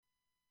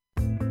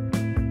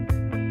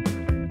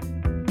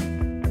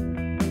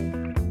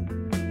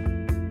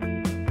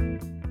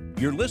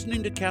You're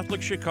listening to Catholic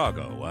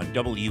Chicago on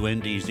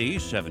WNDZ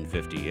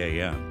 750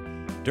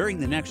 AM. During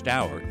the next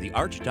hour, the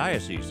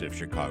Archdiocese of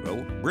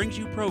Chicago brings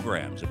you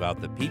programs about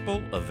the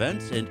people,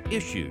 events, and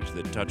issues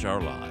that touch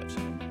our lives.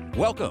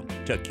 Welcome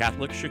to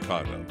Catholic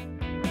Chicago.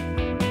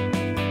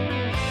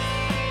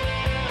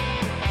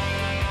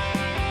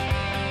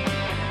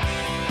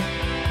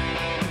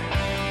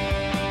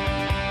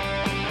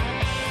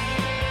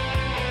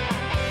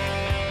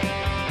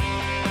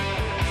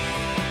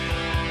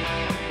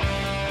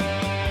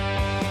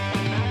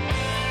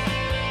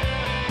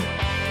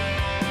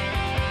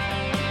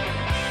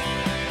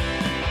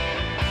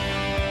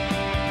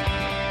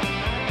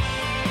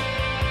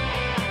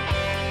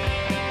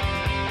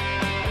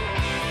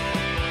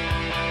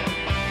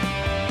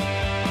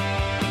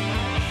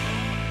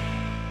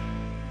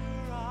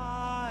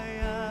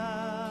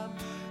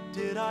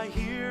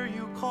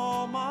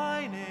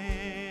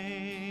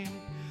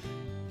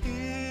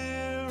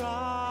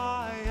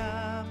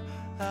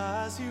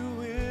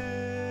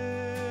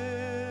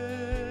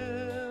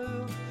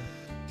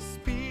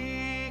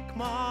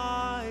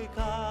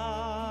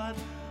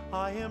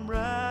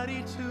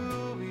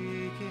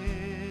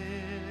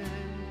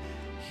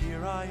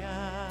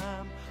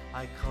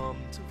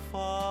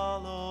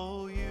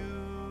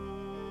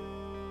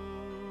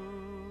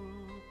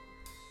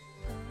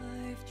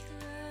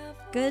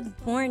 Good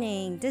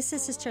morning. This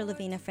is Sister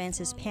Lavina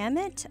Francis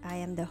Pamet. I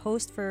am the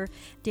host for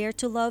Dare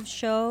to Love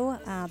show.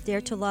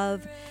 Dare to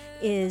Love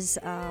is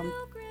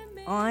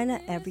on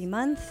every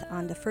month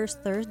on the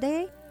first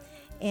Thursday,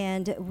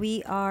 and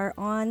we are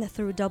on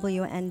through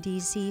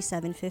WNDZ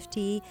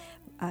 750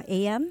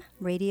 AM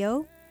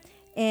radio.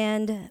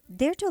 And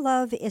Dare to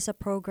Love is a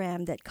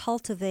program that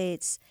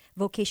cultivates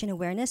vocation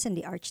awareness in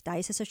the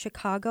Archdiocese of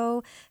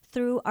Chicago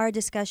through our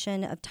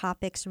discussion of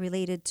topics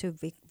related to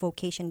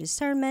vocation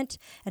discernment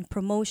and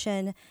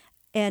promotion,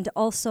 and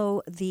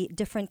also the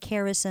different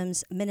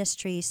charisms,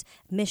 ministries,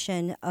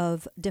 mission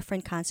of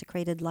different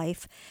consecrated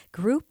life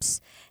groups.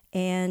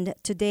 And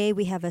today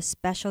we have a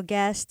special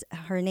guest.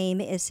 Her name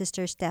is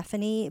Sister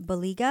Stephanie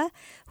Baliga,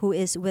 who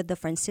is with the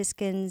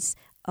Franciscans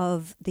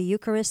of the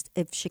Eucharist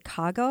of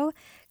Chicago.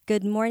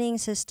 Good morning,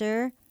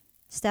 Sister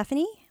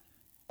Stephanie.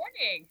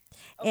 Morning.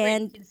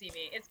 And you can see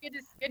me. It's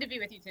good to be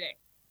with you today.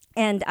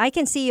 And I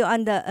can see you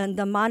on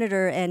the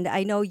monitor, and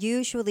I know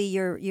usually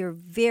you're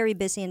very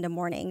busy in the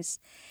mornings.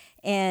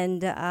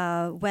 And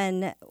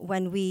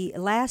when we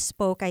last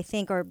spoke, I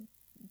think, or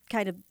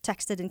kind of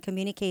texted and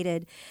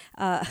communicated,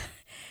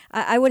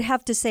 I would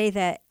have to say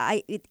that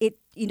I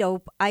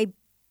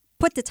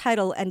put the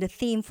title and the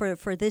theme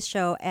for this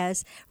show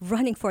as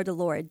Running for the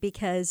Lord,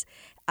 because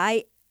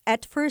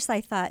at first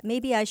I thought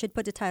maybe I should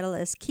put the title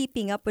as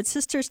Keeping Up with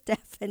Sister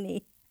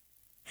Stephanie.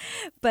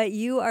 But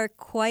you are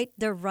quite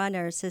the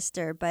runner,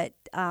 sister. But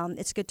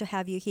it's good to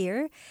have you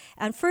here.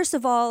 And first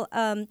of all,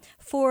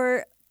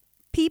 for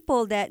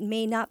people that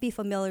may not be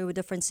familiar with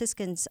the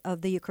Franciscans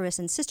of the Eucharist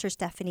and Sister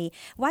Stephanie,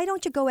 why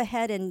don't you go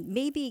ahead and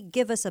maybe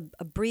give us a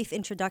brief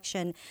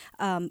introduction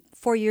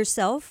for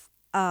yourself,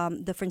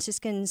 the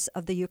Franciscans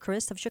of the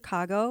Eucharist of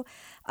Chicago,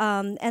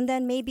 and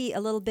then maybe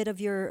a little bit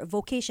of your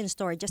vocation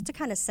story, just to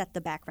kind of set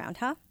the background,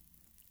 huh?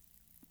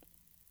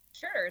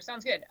 Sure,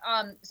 sounds good.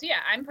 So yeah,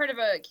 I'm part of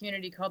a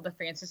community called the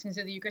Franciscans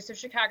of the Eucharist of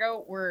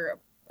Chicago. We're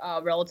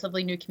a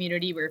relatively new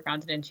community. We were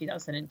founded in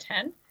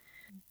 2010.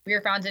 We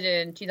were founded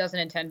in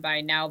 2010 by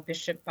now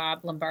Bishop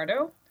Bob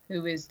Lombardo,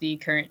 who is the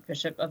current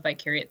Bishop of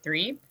Vicariate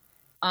 3.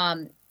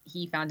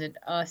 He founded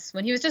us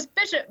when he was just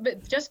Bishop,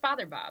 but just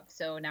Father Bob.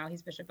 So now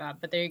he's Bishop Bob,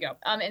 but there you go.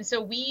 And so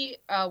we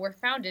were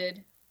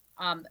founded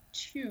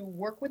to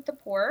work with the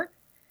poor,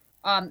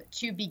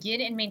 to begin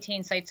and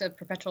maintain sites of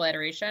perpetual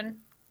adoration,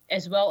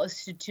 as well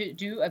as to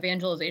do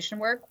evangelization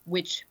work,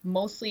 which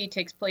mostly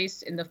takes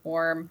place in the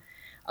form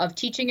of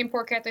teaching in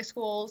poor Catholic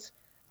schools,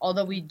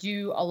 although we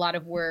do a lot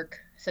of work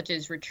such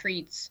as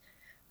retreats,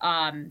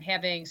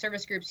 having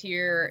service groups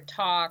here,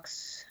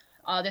 talks,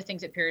 other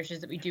things at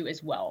parishes that we do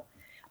as well.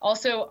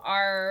 Also,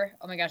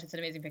 oh my gosh, it's an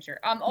amazing picture.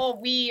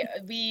 We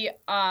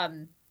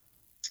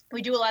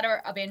do a lot of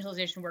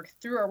evangelization work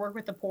through our work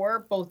with the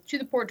poor, both to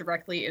the poor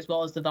directly, as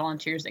well as the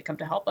volunteers that come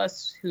to help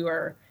us, who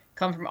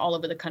come from all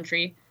over the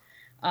country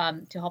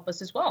to help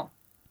us as well.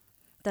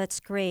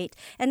 That's great.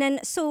 And then,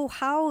 so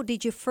how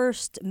did you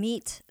first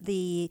meet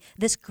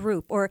this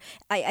group? Or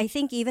I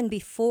think even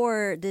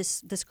before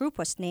this group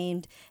was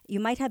named, you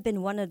might have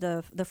been one of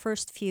the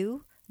first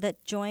few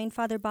that joined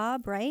Father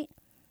Bob, right?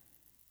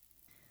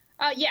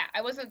 Yeah,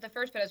 I wasn't the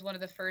first, but I was one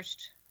of the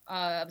first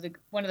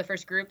one of the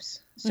first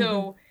groups.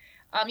 So,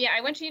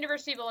 I went to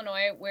University of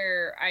Illinois,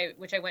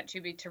 which I went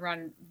to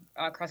run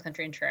cross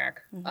country and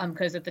track,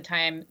 because at the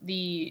time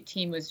the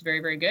team was very,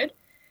 very good,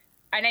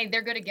 and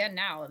they're good again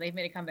now. They've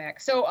made a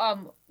comeback. So I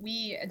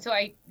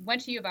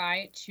went to U of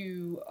I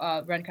to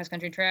run cross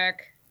country and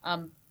track,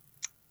 and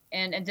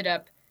ended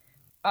up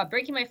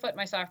breaking my foot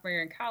my sophomore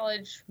year in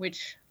college,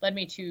 which led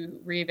me to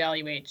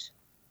reevaluate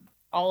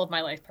all of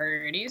my life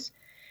priorities.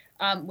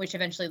 Which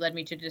eventually led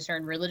me to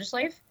discern religious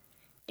life.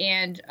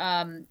 And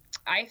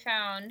I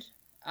found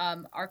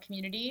our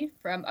community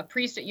from a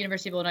priest at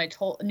University of Illinois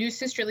knew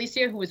Sister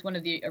Alicia, who was one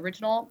of the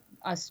original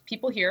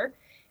people here.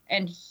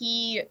 And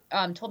he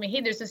told me,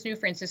 hey, there's this new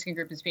Franciscan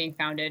group that's being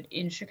founded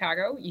in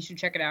Chicago. You should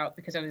check it out,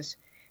 because I was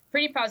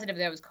pretty positive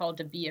that it was called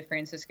To Be a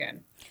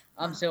Franciscan.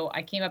 So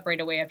I came up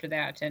right away after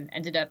that and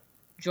ended up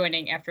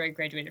joining after I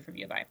graduated from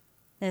U of I.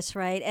 That's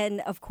right.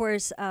 And of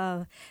course,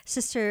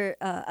 Sister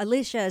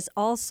Alicia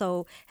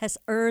has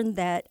earned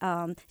that.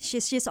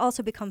 She's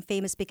also become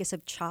famous because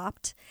of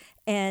Chopped.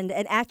 And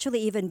actually,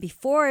 even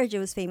before she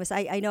was famous,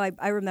 I know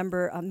I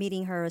remember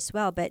meeting her as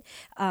well. But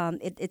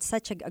it's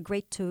such a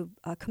great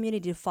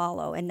community to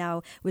follow. And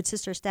now with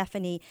Sister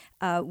Stephanie,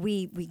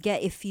 we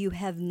get, if you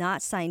have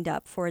not signed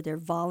up for their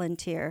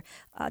volunteer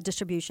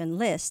distribution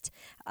list,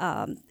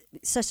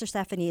 Sister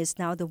Stephanie is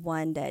now the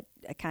one that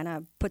kind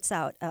of puts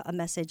out a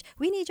message.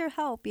 We need your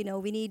help.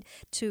 We need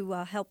to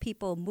help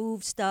people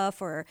move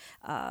stuff, or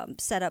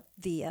set up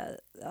the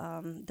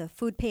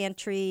food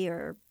pantry,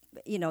 or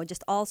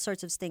just all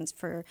sorts of things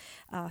for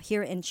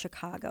here in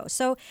Chicago.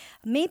 So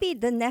maybe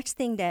the next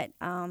thing that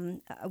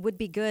would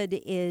be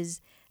good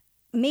is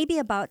maybe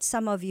about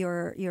some of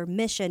your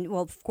mission.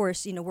 Well, of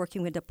course,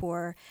 working with the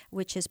poor,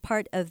 which is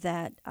part of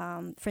that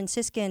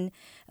Franciscan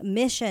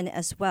mission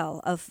as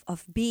well,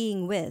 of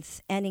being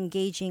with and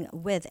engaging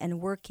with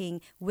and working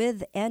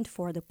with and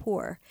for the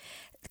poor.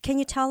 Can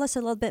you tell us a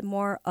little bit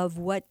more of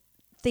what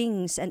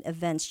things and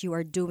events you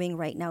are doing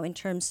right now in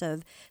terms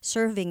of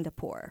serving the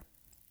poor?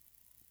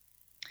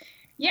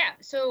 Yeah,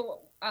 so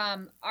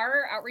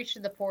our outreach to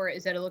the poor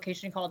is at a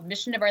location called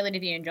Mission of Our Lady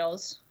of the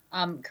Angels.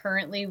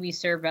 Currently, we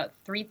serve about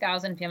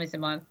 3,000 families a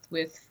month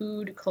with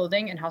food,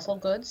 clothing, and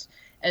household goods,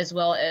 as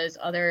well as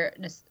other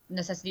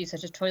necessities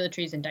such as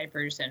toiletries and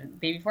diapers and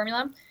baby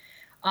formula.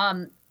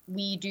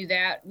 We do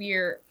that.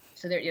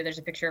 There's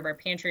a picture of our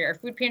pantry. Our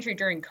food pantry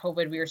during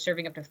COVID, we were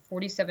serving up to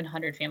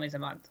 4,700 families a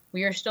month.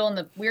 We are still in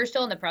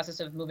the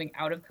process of moving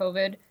out of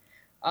COVID.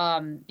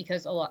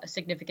 Because a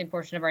significant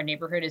portion of our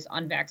neighborhood is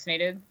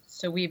unvaccinated.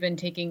 So we've been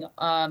taking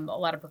a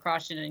lot of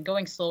precaution and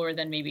going slower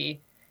than maybe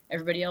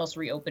everybody else,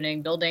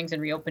 reopening buildings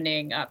and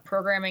reopening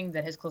programming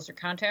that has closer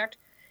contact.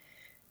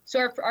 So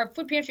our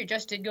food pantry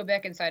just did go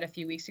back inside a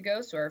few weeks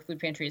ago. So our food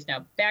pantry is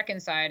now back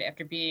inside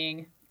after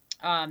being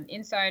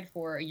inside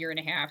for a year and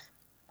a half.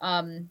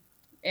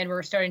 And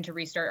we're starting to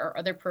restart our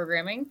other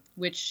programming,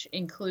 which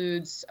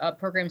includes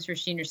programs for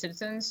senior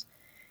citizens,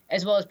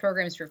 as well as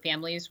programs for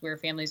families, where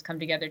families come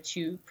together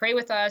to pray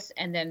with us,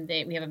 and then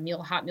we have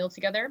a hot meal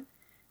together.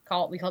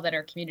 We call that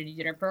our community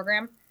dinner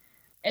program.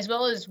 As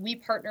well as we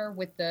partner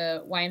with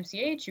the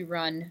YMCA to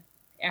run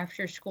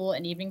after school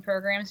and evening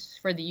programs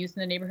for the youth in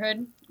the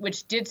neighborhood,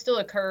 which did still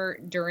occur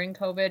during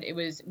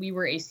COVID. We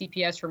were a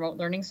CPS remote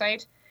learning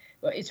site,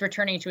 but it's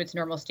returning to its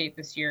normal state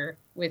this year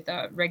with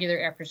regular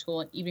after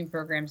school and evening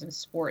programs and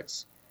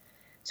sports.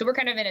 So we're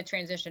kind of in a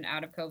transition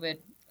out of COVID.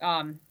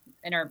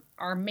 And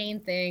our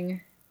main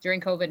thing during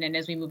COVID and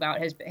as we move out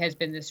has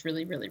been this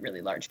really, really,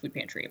 really large food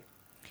pantry.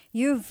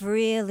 You've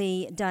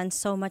really done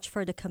so much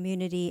for the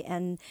community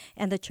and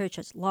the church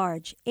at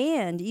large.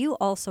 And you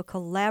also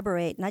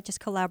not just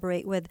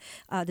collaborate with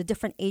the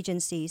different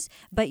agencies,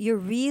 but you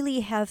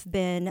really have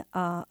been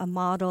a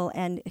model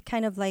and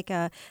kind of like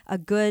a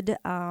good,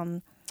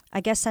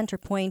 center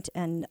point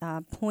and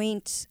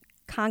point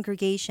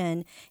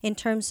congregation in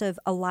terms of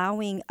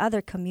allowing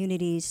other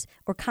communities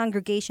or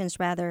congregations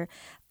rather,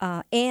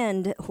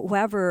 and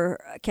whoever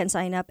can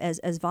sign up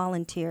as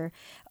volunteer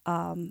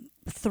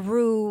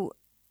through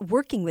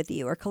working with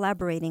you or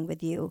collaborating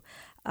with you.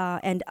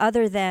 And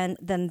other than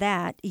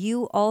that,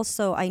 you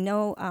also, I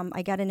know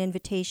I got an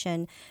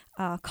invitation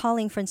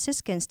calling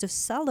Franciscans to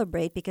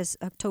celebrate, because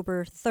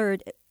October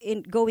 3rd,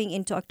 going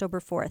into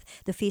October 4th,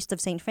 the Feast of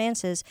St.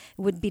 Francis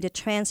would be the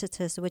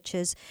Transitus, which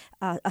is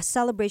a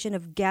celebration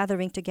of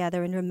gathering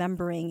together and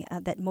remembering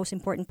that most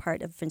important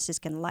part of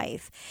Franciscan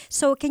life.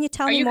 So can you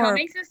tell me more? Are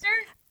you coming, sister?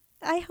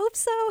 I hope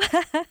so.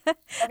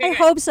 Okay, I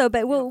hope so,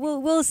 but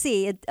we'll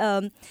see.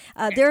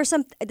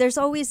 There's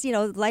always,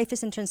 life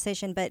is in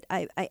transition. But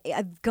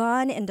I've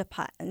gone in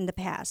the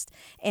past,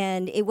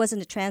 and it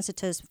wasn't a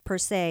Transitus per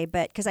se,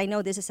 but because I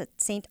know this is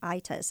at St.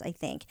 Itas, I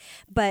think.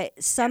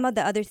 But some of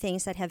the other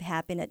things that have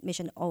happened at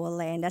Mission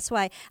OLA, and that's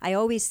why I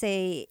always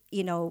say,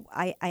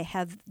 I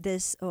have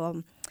this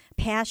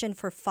passion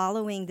for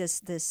following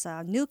this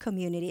new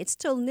community. It's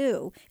still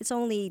new. It's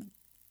only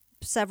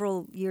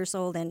several years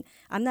old, and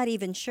I'm not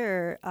even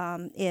sure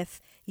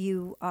if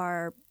you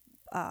are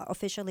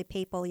officially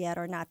papal yet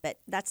or not, but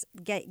that's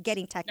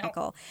getting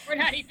technical. No, we're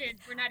not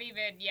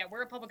even,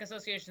 we're a public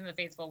association of the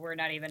faithful. We're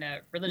not even a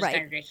religious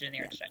congregation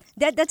in the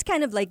Archdiocese. That's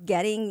kind of like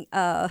getting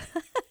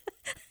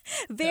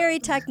very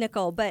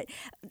technical, but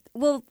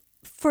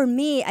for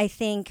me, I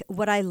think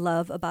what I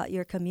love about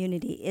your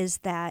community is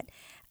that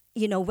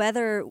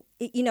whether,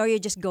 you're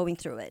just going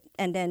through it.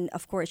 And then,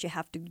 of course, you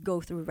have to go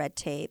through red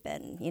tape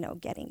and,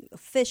 getting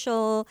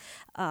official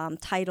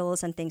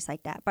titles and things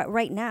like that. But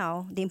right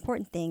now, the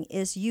important thing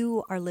is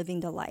you are living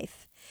the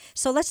life.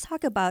 So let's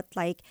talk about,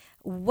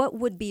 what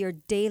would be your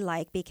day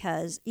like?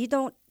 Because you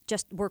don't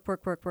just work,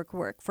 work, work, work,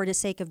 work for the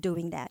sake of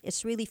doing that.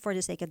 It's really for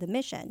the sake of the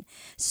mission.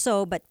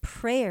 So, but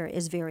prayer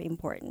is very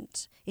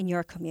important in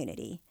your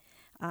community.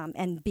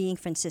 And being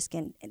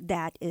Franciscan,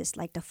 that is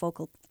like the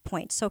focal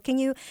point. So can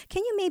you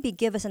maybe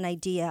give us an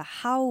idea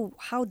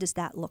how does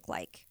that look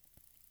like?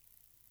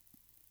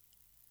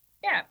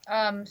 Yeah.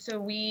 So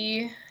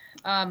we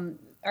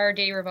our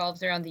day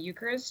revolves around the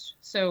Eucharist.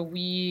 So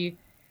we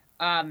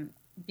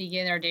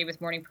begin our day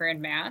with morning prayer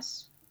and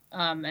mass,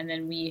 and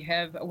then we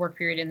have a work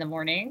period in the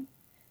morning.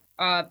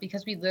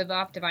 Because we live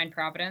off divine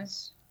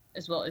providence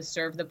as well as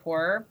serve the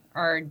poor,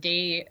 our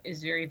day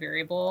is very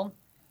variable.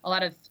 A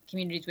lot of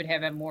communities would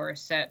have a more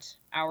set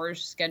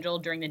hours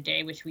scheduled during the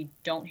day, which we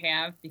don't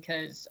have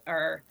because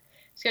our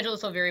schedule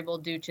is so variable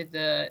due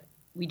to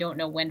we don't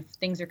know when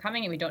things are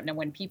coming and we don't know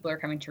when people are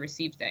coming to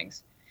receive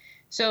things.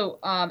 So,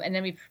 and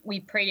then we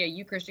pray a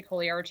Eucharistic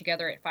Holy Hour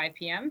together at 5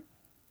 p.m.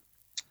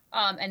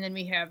 And then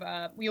we have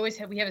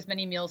as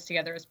many meals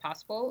together as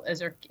possible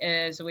as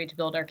a way to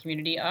build our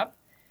community up,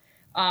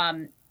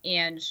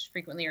 and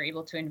frequently are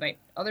able to invite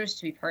others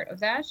to be part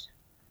of that.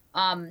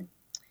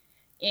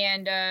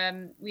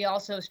 And we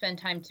also spend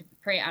time to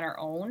pray on our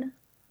own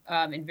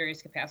in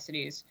various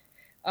capacities.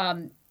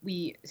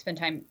 We spend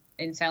time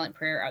in silent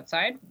prayer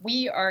outside.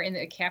 We are in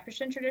the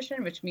Capuchin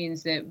tradition, which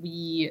means that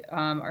we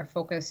are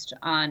focused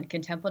on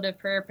contemplative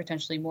prayer,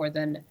 potentially more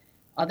than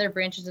other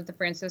branches of the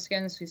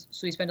Franciscans.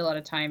 So we spend a lot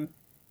of time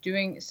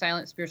doing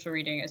silent spiritual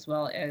reading as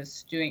well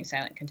as doing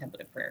silent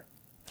contemplative prayer.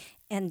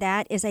 And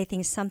that is, I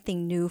think,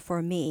 something new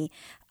for me.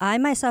 I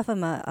myself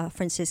am a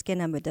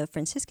Franciscan. I'm with the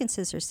Franciscan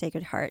Sisters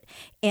Sacred Heart,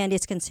 and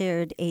it's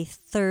considered a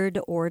third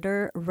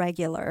order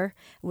regular,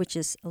 which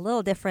is a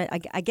little different.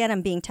 Again,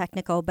 I'm being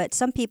technical, but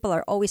some people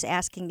are always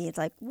asking me, it's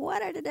like,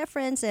 what are the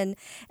difference and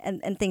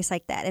things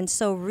like that. And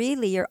so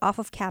really, you're off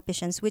of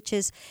Capuchins, which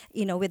is,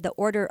 with the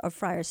Order of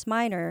Friars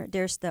Minor,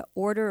 there's the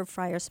Order of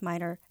Friars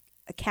Minor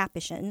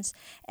Capuchins,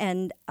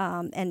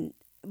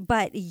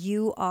 but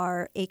you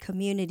are a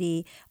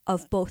community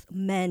of both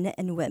men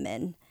and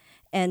women.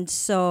 And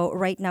so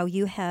right now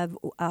you have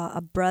a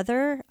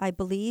brother, I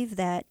believe,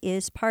 that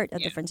is part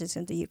of the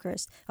Franciscan the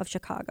Eucharist of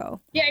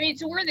Chicago. Yeah,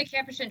 so we're in the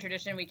Capuchin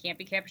tradition. We can't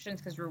be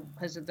Capuchins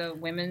because of the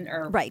women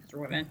are right.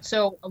 Women.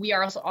 So we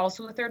are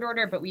also a third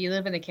order, but we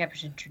live in the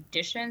Capuchin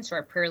tradition. So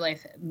our prayer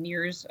life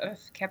mirrors a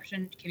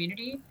Capuchin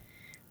community.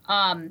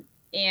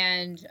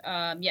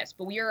 Yes,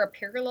 but we are a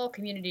parallel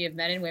community of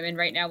men and women.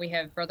 Right now we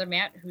have Brother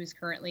Matt, who's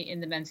currently in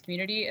the men's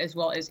community, as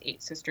well as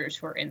 8 sisters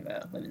who are in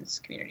the women's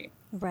community.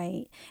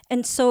 Right.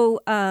 And so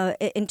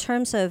in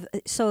terms of,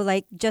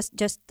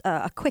 just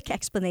a quick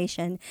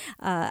explanation,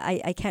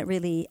 I can't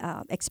really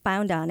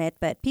expound on it,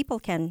 but people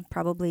can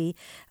probably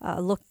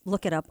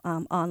look it up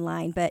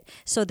online. But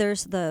so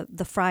there's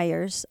the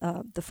friars,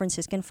 the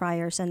Franciscan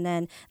friars, and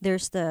then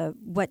there's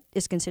what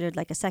is considered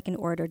like a second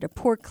order, the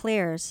Poor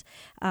Clares,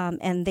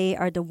 and they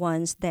are the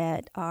ones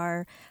that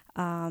are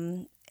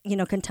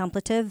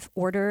contemplative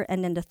order,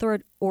 and then the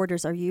third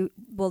orders are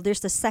there's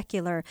the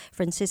secular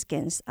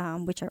Franciscans,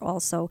 which are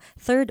also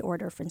third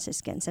order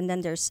Franciscans, and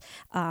then there's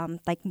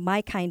like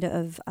my kind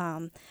of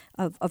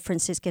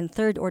Franciscan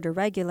third order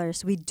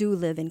regulars. We do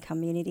live in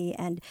community,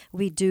 and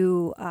we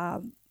do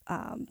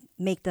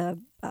make the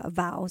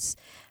vows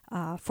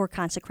for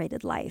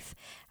consecrated life,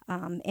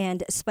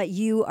 but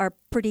you are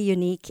pretty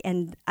unique,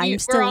 and I'm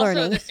still learning.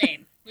 We're also the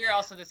same. We're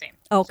also the same.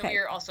 Okay. So we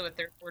are also a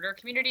third order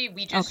community.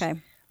 We just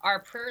our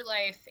prayer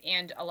life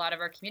and a lot of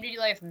our community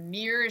life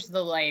mirrors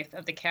the life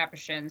of the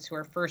Capuchins, who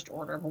are first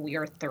order, but we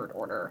are third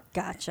order.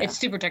 Gotcha. It's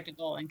super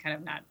technical and kind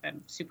of not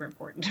super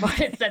important,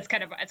 but that's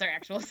our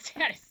actual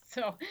status.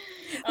 So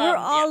we're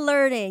all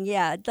learning.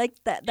 Yeah, like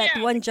that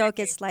one joke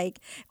is like,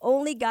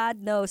 only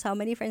God knows how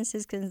many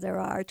Franciscans there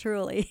are.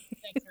 Truly,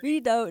 we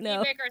don't know.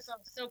 We make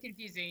ourselves so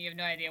confusing. You have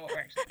no idea what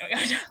we're actually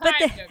doing. But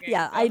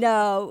I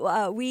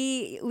know.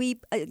 We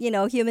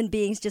human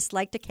beings just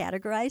like to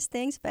categorize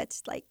things, but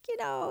it's like,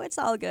 it's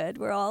all good.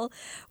 We're all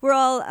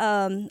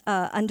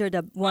under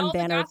the one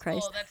banner of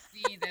Christ.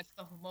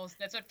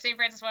 That's what St.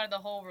 Francis wanted the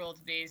whole world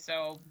to be.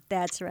 So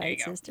that's right,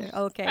 sister.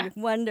 Okay,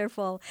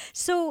 wonderful.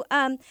 So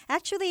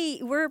actually,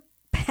 we're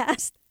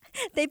past.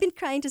 They've been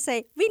trying to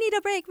say, we need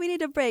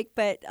a break.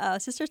 But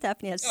Sister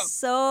Stephanie has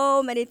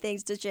so many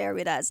things to share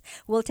with us.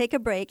 We'll take a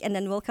break, and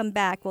then we'll come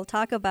back. We'll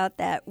talk about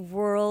that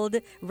world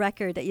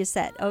record that you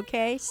set,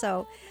 okay?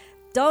 So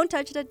don't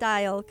touch the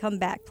dial. Come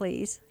back,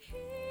 please.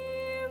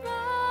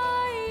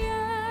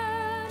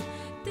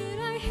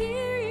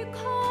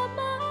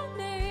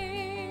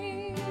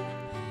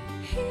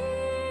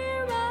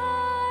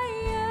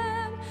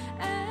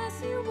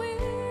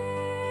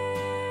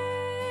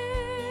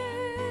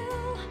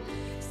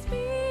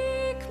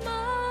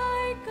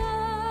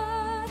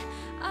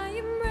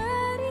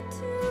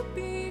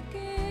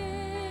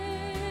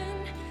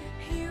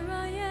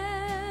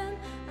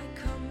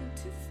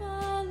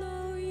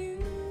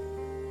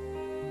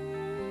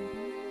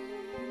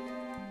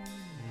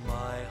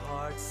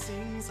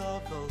 Sings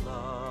of the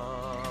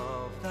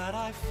love that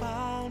I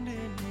found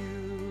in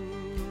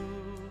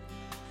you.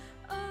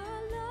 A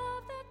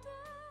love that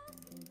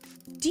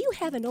Do you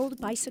have an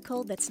old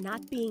bicycle that's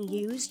not being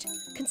used?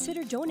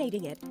 Consider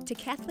donating it to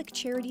Catholic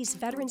Charities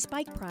Veterans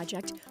Bike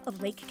Project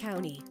of Lake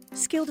County.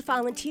 Skilled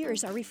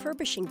volunteers are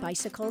refurbishing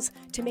bicycles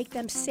to make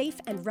them safe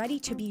and ready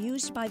to be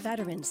used by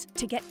veterans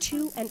to get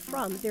to and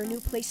from their new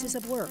places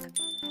of work.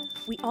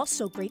 We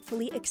also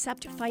gratefully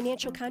accept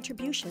financial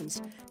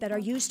contributions that are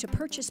used to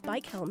purchase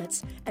bike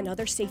helmets and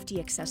other safety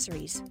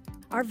accessories.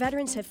 Our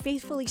veterans have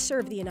faithfully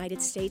served the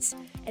United States,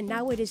 and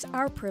now it is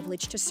our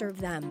privilege to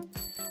serve them.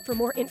 For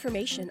more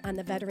information on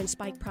the Veterans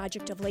Bike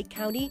Project of Lake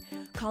County,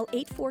 call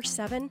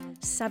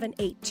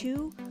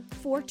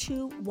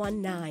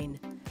 847-782-4219.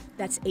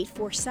 That's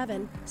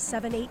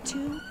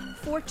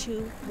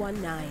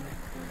 847-782-4219.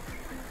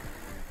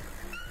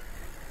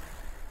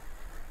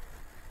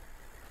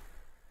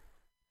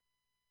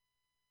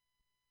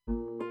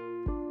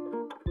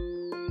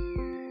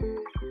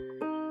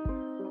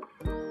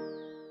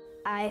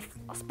 I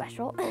feel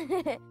special.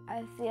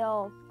 I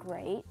feel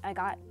great. I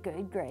got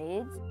good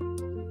grades.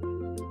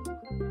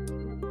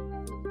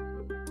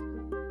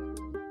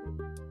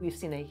 We've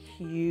seen a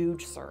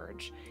huge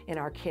surge in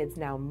our kids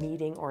now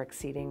meeting or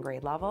exceeding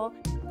grade level.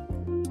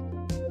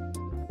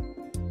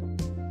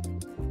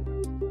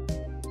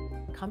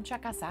 Come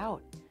check us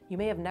out. You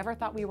may have never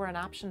thought we were an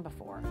option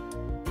before.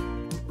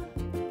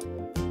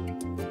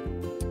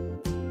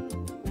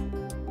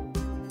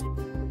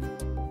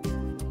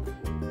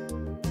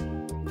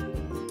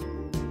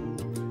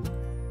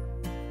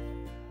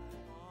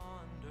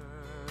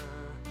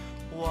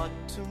 What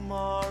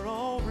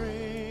tomorrow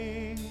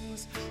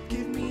brings.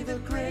 Give me the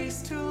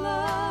grace to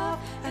love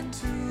and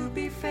to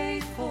be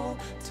faithful,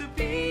 to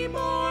be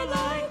more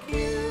like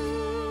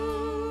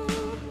you.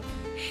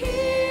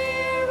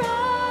 Here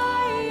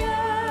I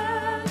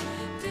am.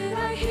 Did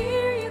I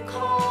hear you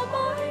call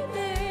my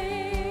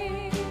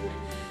name?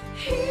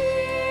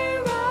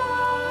 Here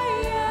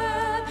I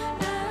am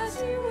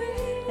as you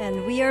wish.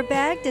 And we are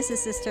back. This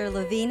is Sister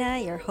Lavina,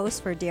 your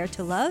host for Dare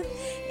to Love.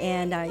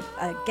 And our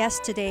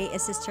guest today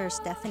is Sister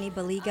Stephanie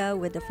Baliga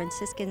with the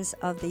Franciscans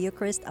of the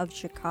Eucharist of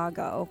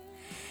Chicago.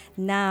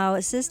 Now,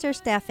 Sister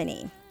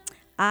Stephanie,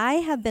 I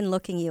have been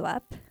looking you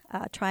up,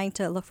 trying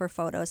to look for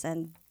photos,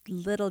 and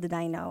little did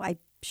I know, I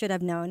should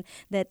have known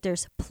that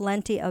there's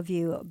plenty of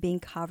you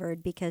being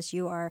covered because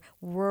you are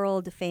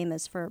world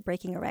famous for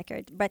breaking a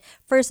record. But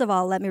first of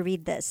all, let me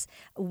read this.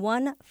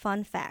 One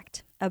fun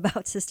fact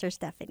about Sister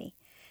Stephanie.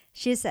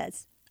 She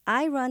says,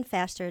 I run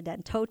faster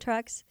than tow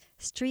trucks,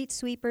 street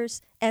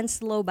sweepers, and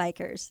slow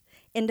bikers.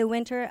 In the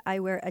winter, I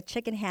wear a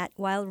chicken hat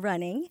while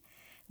running,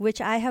 which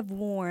I have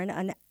worn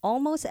on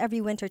almost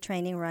every winter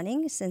training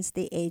running since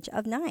the age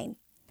of 9.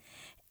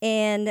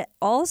 And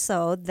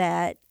also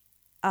that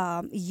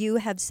you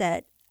have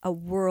set a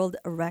world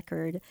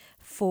record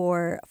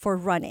for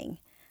running.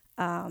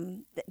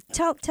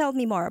 Tell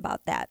me more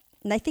about that.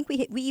 And I think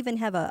we even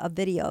have a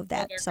video of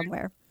that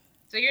somewhere.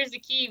 So here's the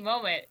key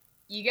moment.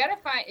 You got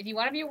to find, if you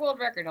want to be a world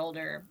record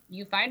holder,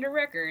 you find a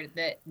record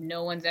that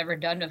no one's ever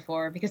done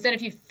before, because then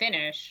if you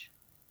finish,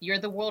 you're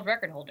the world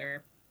record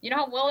holder. You know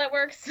how well that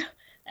works?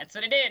 That's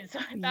what it did. So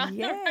I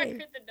found a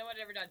record that no one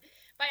had ever done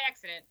by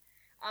accident.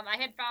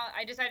 I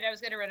decided I was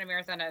going to run a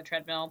marathon on a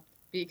treadmill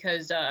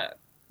because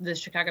the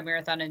Chicago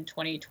Marathon in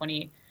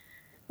 2020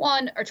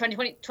 was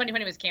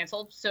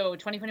canceled. So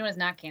 2021 is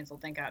not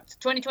canceled, thank God.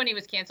 2020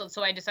 was canceled,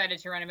 so I decided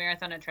to run a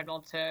marathon on a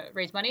treadmill to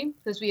raise money,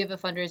 because we have a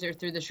fundraiser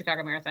through the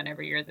Chicago Marathon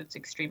every year that's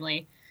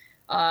extremely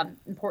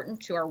important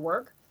to our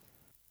work.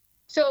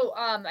 So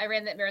I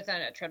ran that marathon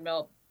on a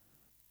treadmill.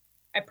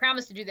 I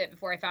promised to do that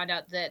before I found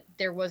out that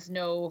there was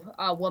no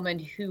woman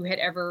who had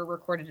ever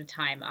recorded a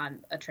time on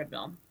a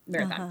treadmill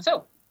marathon.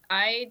 So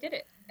I did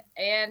it.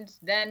 And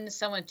then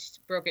someone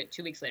broke it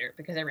 2 weeks later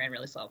because I ran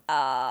really slow.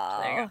 Oh.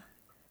 So there you go.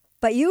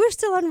 But you were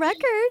still on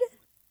record.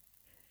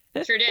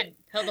 Sure did.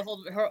 Held the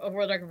whole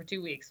world record for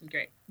 2 weeks. It was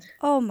great.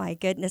 Oh, my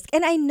goodness.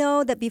 And I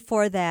know that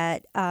before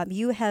that,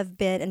 you have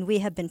been, and we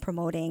have been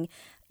promoting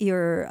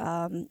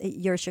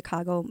your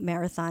Chicago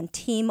Marathon,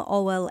 Team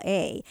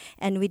OLA.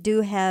 And we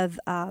do have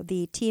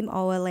the Team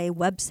OLA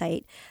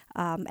website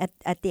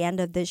at the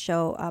end of this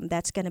show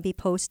that's going to be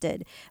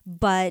posted.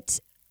 But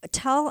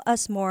tell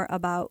us more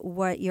about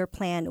what your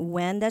plan,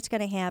 when that's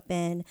going to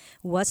happen,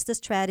 what's the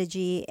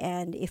strategy,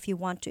 and if you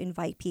want to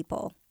invite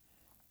people.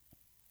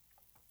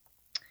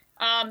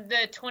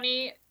 The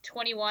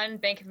 2021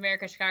 Bank of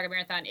America Chicago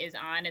Marathon is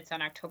on. It's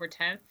on October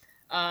 10th.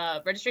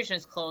 Registration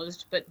is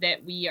closed, but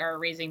that we are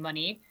raising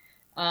money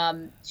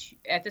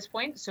at this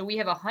point. So we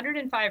have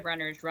 105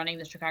 runners running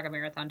the Chicago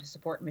Marathon to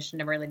support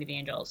Mission of Our Lady of the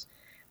Angels.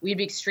 We'd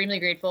be extremely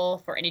grateful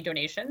for any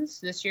donations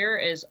this year,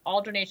 as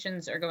all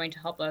donations are going to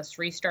help us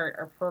restart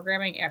our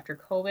programming after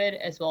COVID,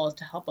 as well as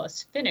to help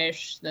us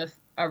finish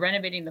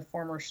renovating the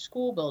former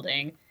school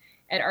building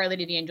at Our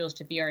Lady of the Angels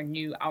to be our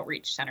new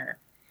outreach center.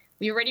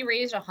 We already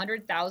raised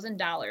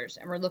 $100,000,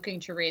 and we're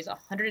looking to raise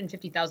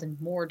 $150,000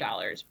 more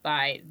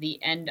by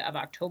the end of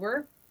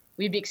October.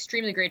 We'd be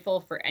extremely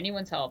grateful for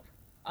anyone's help.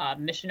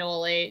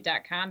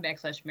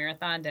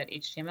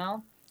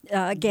 missionola.com/marathon.html.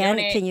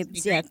 Again, can you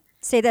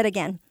say that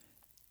again?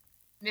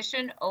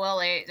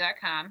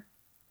 missionola.com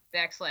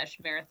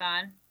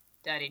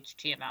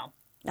 /marathon.html.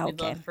 Okay.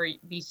 We'd love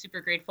be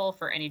super grateful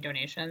for any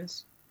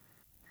donations.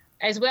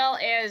 As well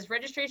as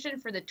registration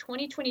for the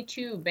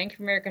 2022 Bank of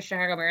America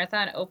Chicago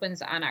Marathon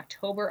opens on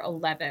October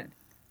 11th.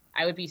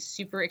 I would be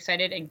super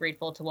excited and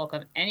grateful to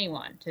welcome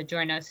anyone to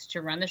join us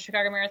to run the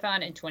Chicago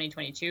Marathon in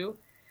 2022.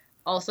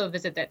 Also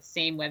visit that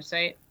same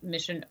website,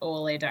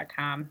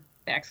 missionola.com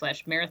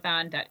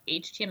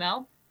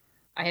 /marathon.html.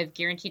 I have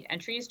guaranteed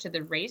entries to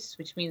the race,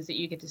 which means that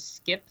you get to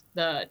skip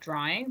the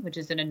drawing, which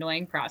is an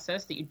annoying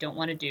process that you don't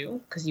want to do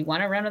because you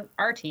want to run with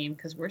our team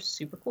because we're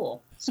super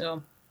cool.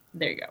 So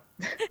there you go.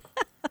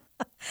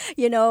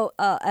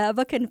 I have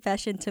a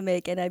confession to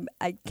make, and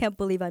I can't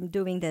believe I'm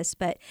doing this,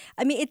 but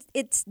I mean,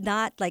 it's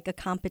not like a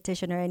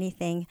competition or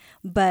anything,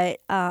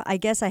 but I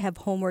guess I have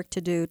homework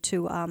to do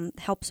to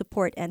help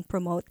support and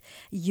promote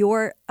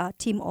your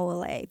Team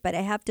OLA. But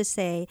I have to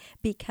say,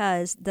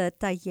 because the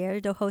Taller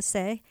de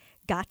Jose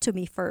got to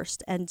me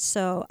first, and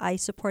so I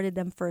supported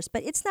them first.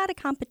 But it's not a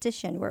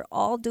competition. We're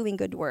all doing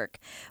good work.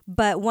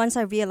 But once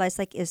I realized,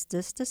 like, is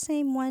this the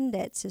same one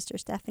that Sister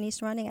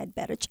Stephanie's running? I'd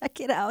better check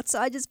it out. So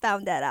I just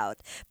found that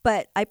out.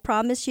 But I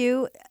promise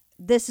you,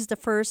 this is the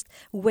first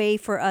way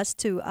for us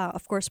to,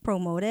 of course,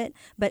 promote it.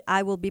 But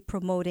I will be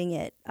promoting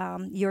it,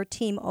 your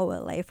Team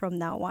OLA, from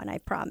now on, I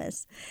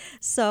promise.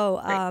 So,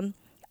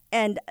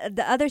 and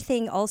the other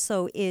thing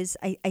also is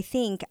I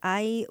think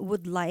I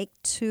would like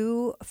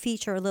to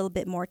feature a little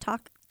bit more,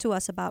 talk to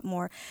us about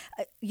more.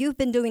 You've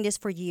been doing this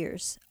for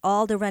years,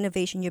 all the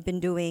renovation you've been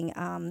doing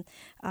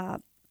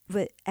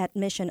at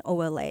Mission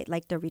OLA,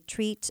 like the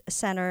retreat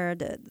center,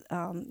 the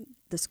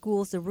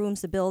schools, the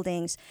rooms, the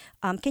buildings.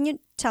 Can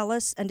you tell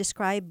us and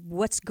describe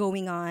what's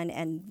going on,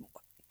 and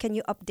can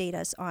you update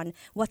us on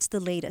what's the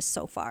latest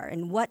so far,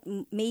 and what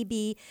may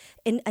be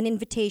an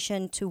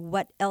invitation to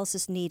what else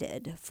is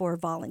needed for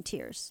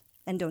volunteers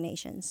and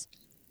donations?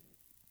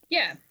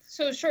 Yeah,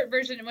 so short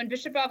version, when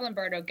Bishop Bob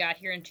Lombardo got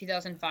here in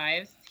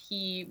 2005,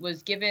 he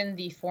was given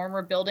the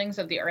former buildings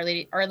of the Our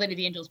Lady of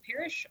the Angels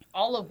Parish,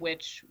 all of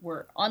which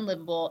were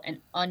unlivable and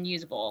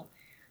unusable.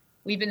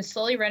 We've been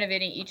slowly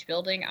renovating each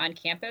building on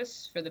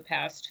campus for the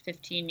past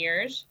 15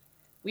 years.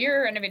 We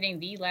are renovating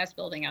the last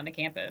building on the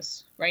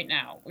campus right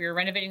now. We are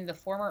renovating the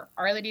former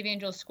Our Lady of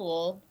Angels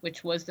School,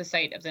 which was the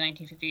site of the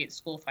 1958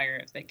 school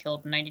fires that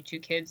killed 92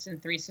 kids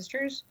and 3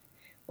 sisters.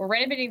 We're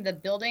renovating the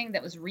building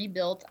that was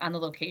rebuilt on the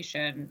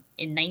location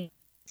in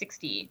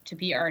 1960 to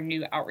be our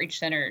new outreach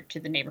center to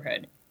the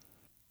neighborhood.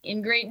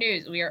 In great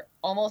news, we are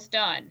almost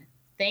done.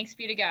 Thanks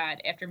be to God,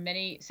 after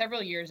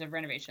several years of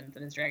renovations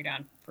that has dragged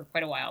on for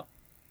quite a while.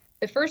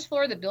 The first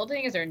floor of the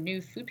building is our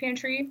new food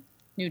pantry,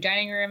 new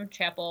dining room,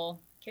 chapel,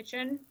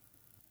 kitchen.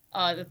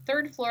 The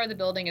third floor of the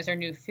building is our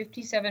new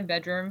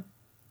 57-bedroom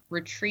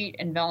retreat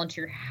and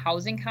volunteer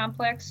housing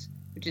complex,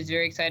 which is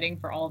very exciting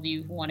for all of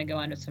you who want to go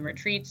on to some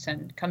retreats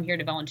and come here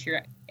to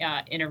volunteer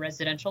in a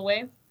residential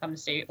way, come to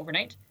stay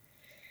overnight.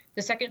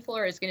 The second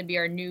floor is going to be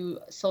our new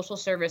social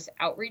service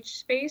outreach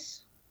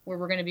space, where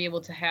we're going to be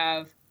able to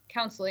have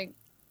counseling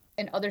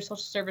and other social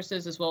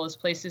services, as well as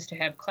places to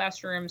have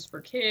classrooms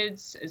for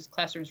kids, as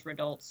classrooms for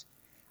adults,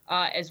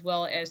 as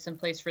well as some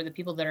place for the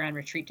people that are on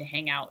retreat to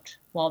hang out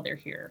while they're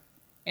here,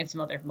 and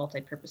some other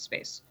multi-purpose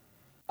space.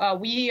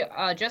 We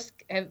almost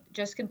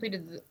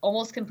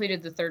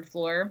completed the third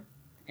floor,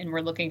 and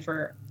we're looking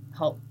for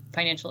help,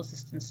 financial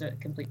assistance to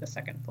complete the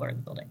second floor of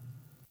the building.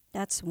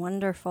 That's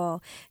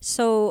wonderful.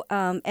 So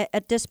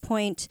at this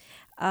point,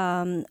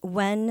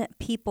 when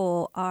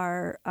people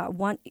are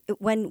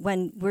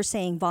when we're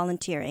saying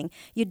volunteering,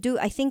 you do.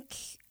 I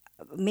think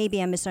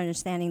maybe I'm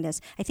misunderstanding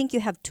this. I think you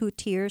have 2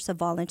 tiers of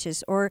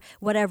volunteers or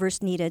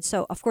whatever's needed.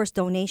 So of course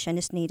donation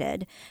is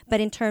needed, but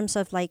in terms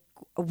of like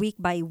week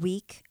by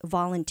week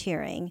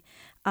volunteering,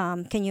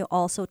 can you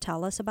also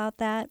tell us about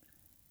that?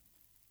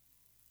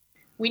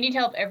 We need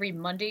help every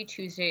Monday,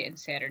 Tuesday, and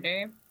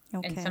Saturday,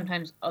 Okay. and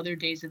sometimes other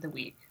days of the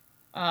week.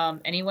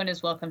 Anyone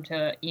is welcome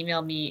to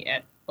email me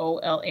at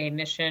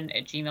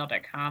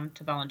olamission@gmail.com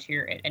to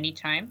volunteer at any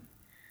time.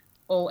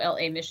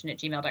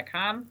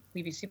 olamission@gmail.com.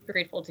 We'd be super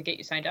grateful to get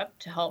you signed up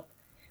to help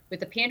with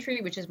the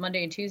pantry, which is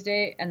Monday and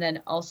Tuesday, and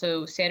then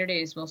also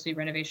Saturday is mostly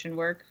renovation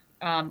work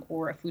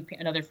or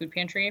another food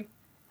pantry.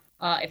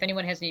 If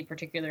anyone has any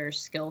particular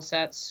skill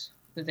sets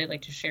that they'd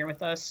like to share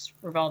with us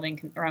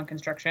revolving around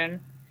construction,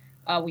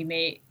 we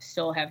may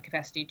still have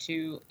capacity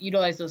to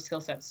utilize those skill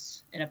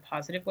sets in a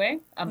positive way,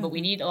 but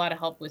we need a lot of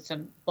help with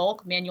some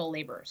bulk manual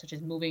labor, such as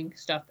moving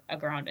stuff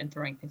around and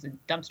throwing things in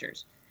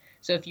dumpsters.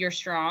 So if you're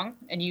strong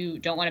and you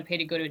don't want to pay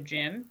to go to a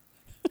gym,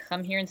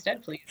 come here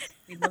instead, please.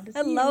 We'd love to see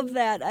you.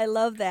 I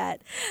love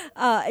that.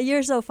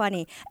 You're so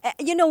funny.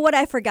 You know what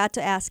I forgot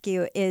to ask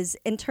you is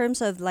in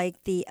terms of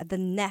like the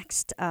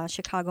next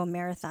Chicago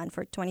Marathon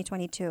for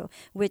 2022,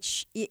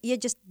 which you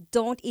just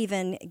don't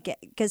even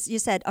get, because you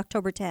said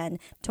October 10,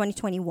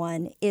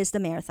 2021 is the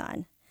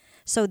marathon.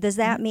 So does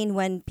that mean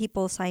when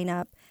people sign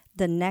up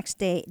the next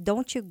day,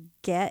 aren't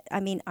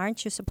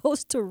you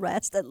supposed to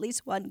rest at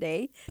least one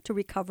day to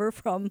recover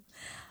from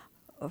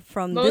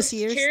from Most this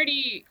year's?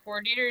 charity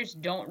coordinators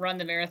don't run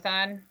the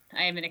marathon.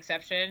 I am an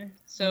exception.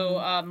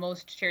 So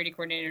most charity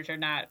coordinators are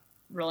not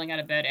rolling out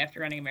of bed after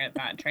running a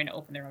marathon trying to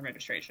open their own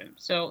registration.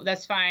 So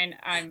that's fine.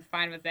 I'm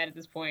fine with that at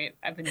this point.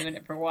 I've been doing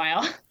it for a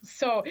while.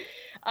 So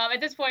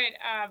at this point,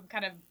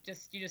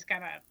 you just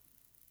kind of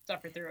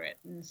suffer through it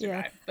and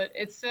survive. Yeah. But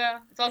it's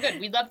all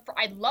good.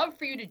 I'd love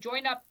for you to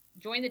join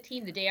the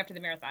team the day after the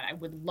marathon. I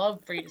would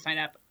love for you to sign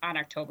up on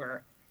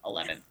October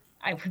 11th.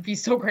 I would be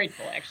so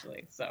grateful,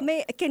 actually. So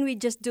Can we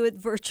just do it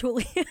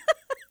virtually?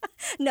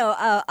 No,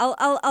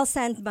 I'll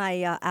send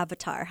my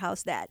avatar.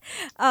 How's that?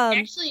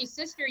 Actually,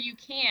 sister, you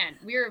can.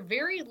 We're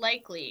very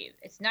likely,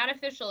 it's not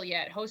official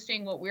yet,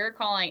 hosting what we're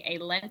calling a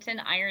Lenten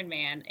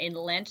Ironman in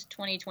Lent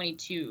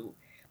 2022,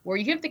 where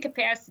you have the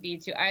capacity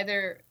to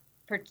either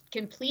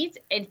complete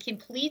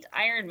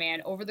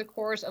Ironman over the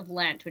course of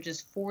Lent, which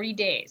is 40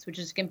 days, which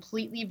is a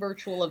completely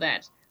virtual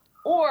event.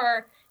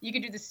 Or you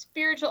could do the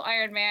spiritual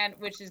Ironman,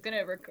 which is going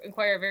to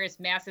require various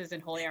masses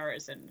and holy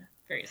hours and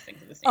various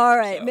things of the same. All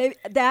right, so maybe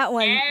that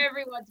one.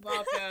 everyone's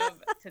welcome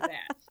to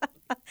that.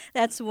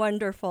 That's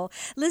wonderful.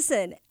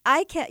 Listen,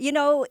 I can't,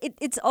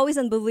 it's always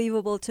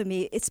unbelievable to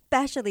me,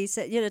 especially,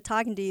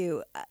 talking to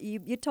you.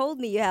 You told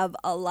me you have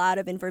a lot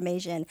of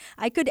information.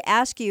 I could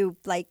ask you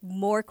like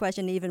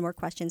even more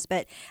questions,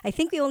 but I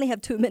think we only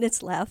have 2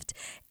 minutes left.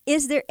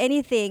 Is there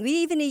anything,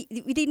 we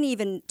didn't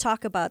even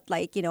talk about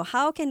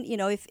how can,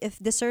 if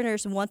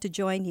discerners want to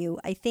join you,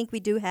 I think we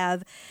do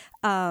have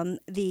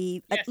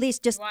at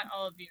least just. We want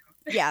all of you.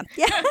 Yeah.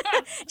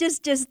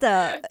 just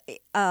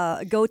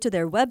go to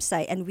their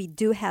website, and we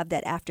do have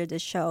that after the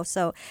show.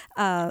 So,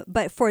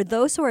 but for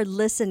those who are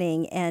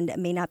listening and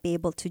may not be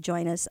able to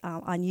join us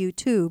on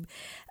YouTube,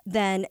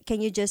 then can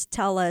you just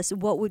tell us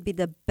what would be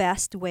the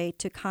best way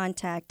to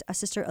contact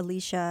Sister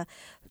Alicia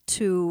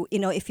to,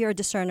 if you're a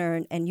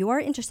discerner and you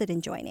are interested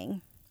in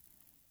joining?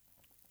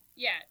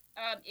 Yeah.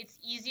 It's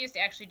easiest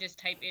to actually just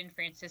type in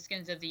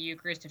Franciscans of the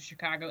Eucharist of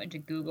Chicago into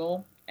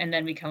Google, and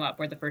then we come up.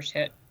 We're the first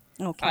hit.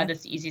 Okay.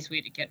 That's the easiest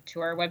way to get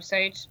to our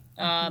website.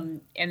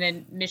 And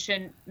then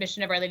Mission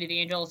of Our Lady of the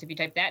Angels, if you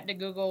type that into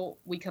Google,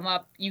 we come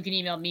up. You can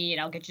email me,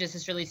 and I'll get you to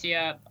Sister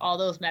Alicia. All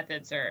those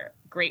methods are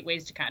great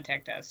ways to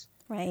contact us.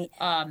 Right.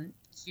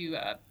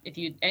 If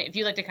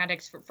you'd like to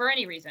contact us for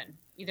any reason,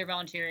 either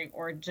volunteering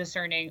or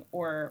discerning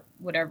or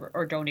whatever,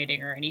 or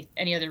donating or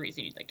any other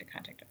reason you'd like to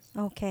contact us.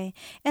 Okay.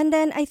 And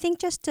then I think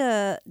just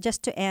to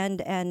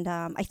end, and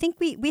I think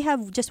we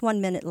have just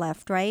 1 minute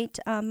left, right,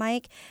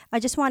 Mike?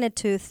 I just wanted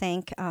to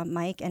thank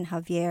Mike and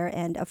Javier,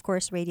 and of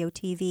course Radio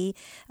TV.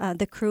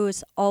 The crew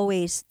is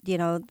always,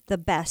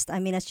 the best. I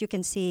mean, as you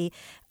can see,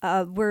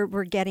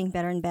 we're getting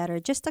better and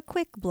better. Just a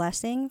quick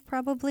blessing,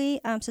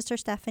 probably, Sister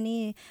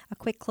Stephanie, a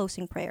quick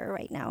closing prayer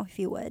right now, if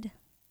you would.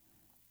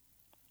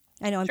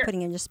 I know I'm Sure. putting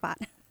you in your spot.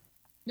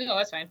 No,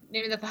 that's fine. In the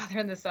name of the Father,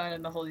 and the Son,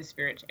 and the Holy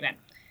Spirit. Amen.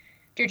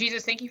 Dear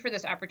Jesus, thank you for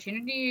this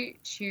opportunity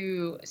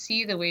to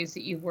see the ways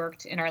that you've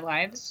worked in our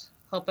lives.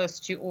 Help us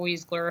to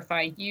always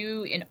glorify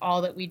you in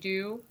all that we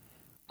do,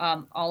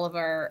 all of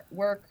our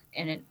work,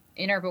 and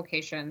in our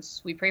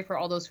vocations. We pray for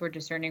all those who are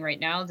discerning right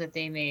now, that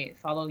they may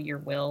follow your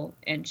will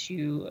and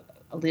to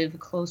live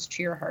close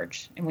to your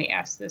heart. And we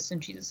ask this in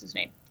Jesus'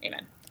 name.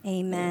 Amen.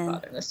 Amen. The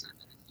Father, and the Son, and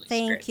the Holy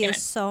Thank Spirit. you Amen.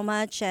 so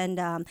much,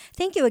 and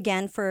thank you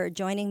again for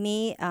joining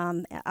me.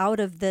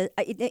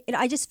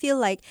 I just feel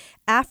like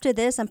after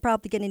this, I'm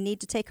probably going to need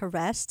to take a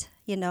rest.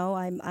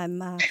 I'm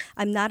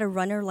not a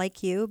runner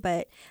like you,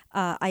 but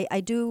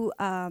I do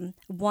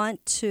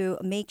want to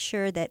make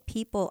sure that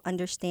people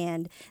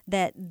understand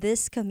that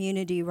this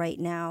community right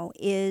now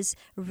is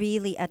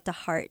really at the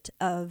heart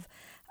of.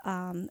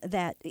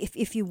 That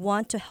if you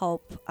want to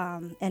help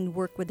and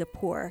work with the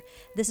poor,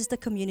 this is the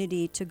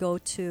community to go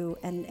to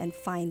and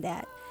find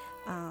that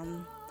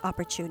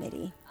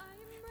opportunity.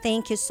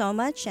 Thank you so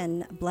much,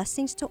 and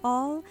blessings to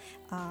all.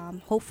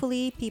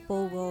 Hopefully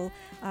people will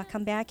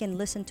come back and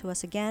listen to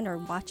us again or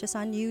watch us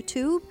on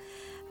YouTube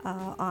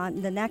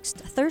on the next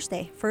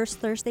Thursday, first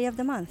Thursday of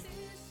the month.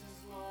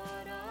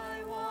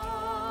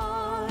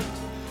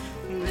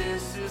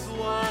 This is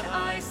what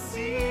I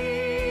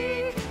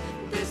seek.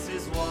 This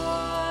is what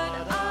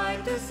I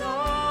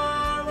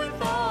desire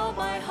with all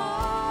my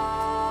heart.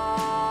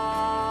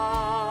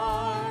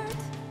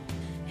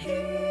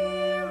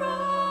 Here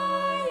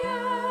I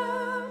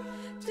am.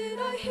 Did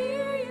I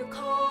hear you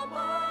call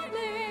my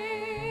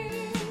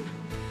name?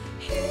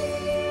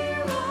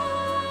 Here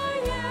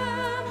I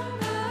am,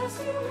 as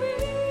you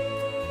will.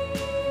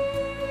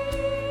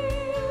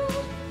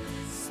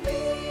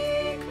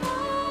 Speak,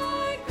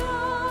 my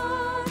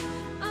God.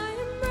 I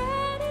am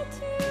ready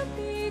to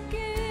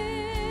begin.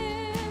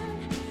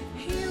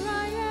 Here I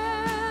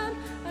am.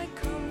 I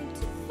come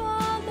to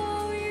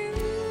follow you.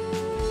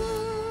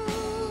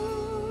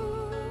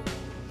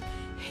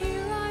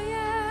 Here I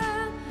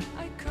am.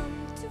 I come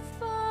to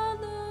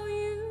follow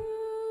you.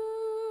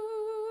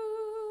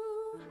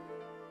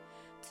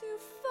 To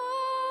follow